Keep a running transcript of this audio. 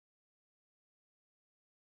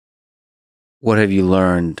what have you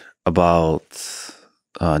learned about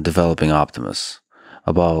developing Optimus,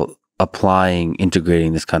 about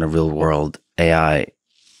integrating this kind of real world AI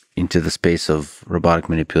into the space of robotic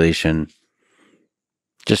manipulation,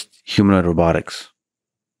 just humanoid robotics?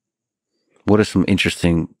 What are some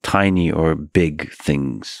interesting, tiny or big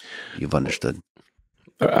things you've understood?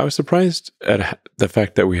 I was surprised at the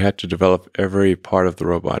fact that we had to develop every part of the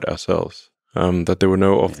robot ourselves, that there were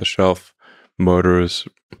no off-the-shelf motors,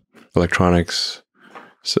 electronics,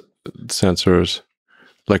 sensors.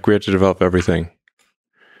 Like, we had to develop everything.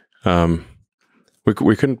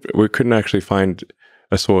 We couldn't actually find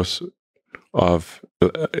a source of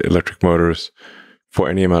electric motors for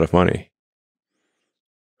any amount of money.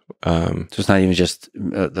 So it's not even just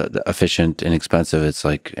the efficient, inexpensive. It's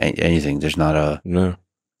like anything. There's not a no.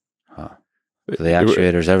 So the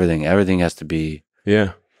actuators, everything has to be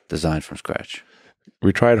designed from scratch.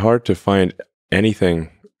 We tried hard to find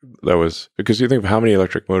anything that was, because you think of how many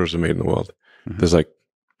electric motors are made in the world. Mm-hmm. There's like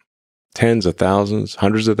tens of thousands,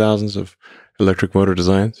 hundreds of thousands of electric motor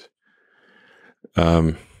designs.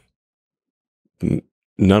 None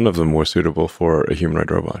of them were suitable for a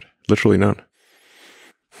humanoid robot. Literally none.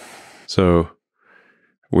 So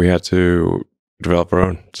we had to develop our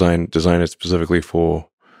own, design it specifically for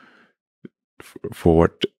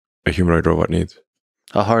what a humanoid robot needs.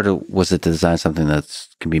 How hard was it to design something that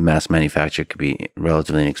can be mass manufactured, could be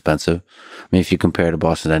relatively inexpensive? I mean, if you compare to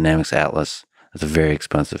Boston Dynamics Atlas, it's a very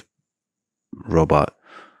expensive robot.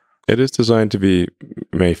 It is designed to be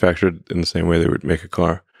manufactured in the same way they would make a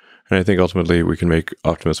car. And I think ultimately we can make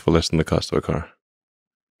Optimus for less than the cost of a car.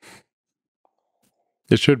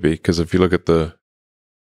 It should be, because if you look at the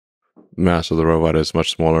mass of the robot, it's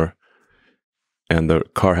much smaller. And the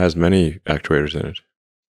car has many actuators in it.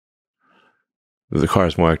 The car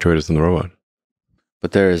has more actuators than the robot.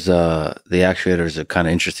 But there's the actuators are kind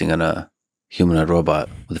of interesting on a humanoid robot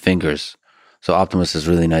with fingers. So Optimus has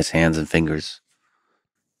really nice hands and fingers,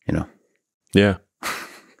 you know. Yeah.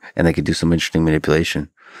 And they could do some interesting manipulation.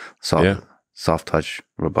 Soft touch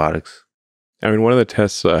robotics. I mean, one of the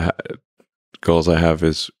tests goals I have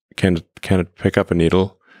is can it pick up a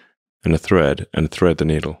needle and a thread the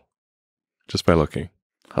needle just by looking?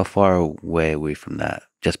 How far away are we from that?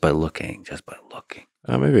 Just by looking.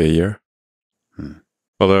 Maybe a year.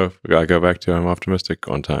 Although I go back to I'm optimistic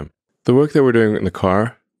on time. The work that we're doing in the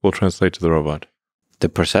car will translate to the robot. The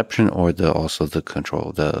perception or also the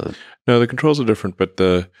control? No, the controls are different, but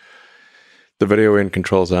the video in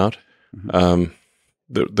controls out. Mm-hmm.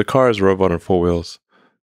 The car is a robot on four wheels.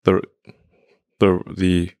 The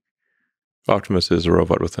Optimus is a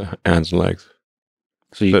robot with hands and legs.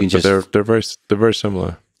 So you can just they're very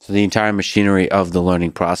similar. So the entire machinery of the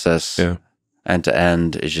learning process, end to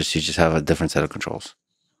end, is you just have a different set of controls.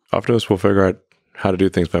 Optimus will figure out how to do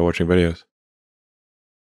things by watching videos.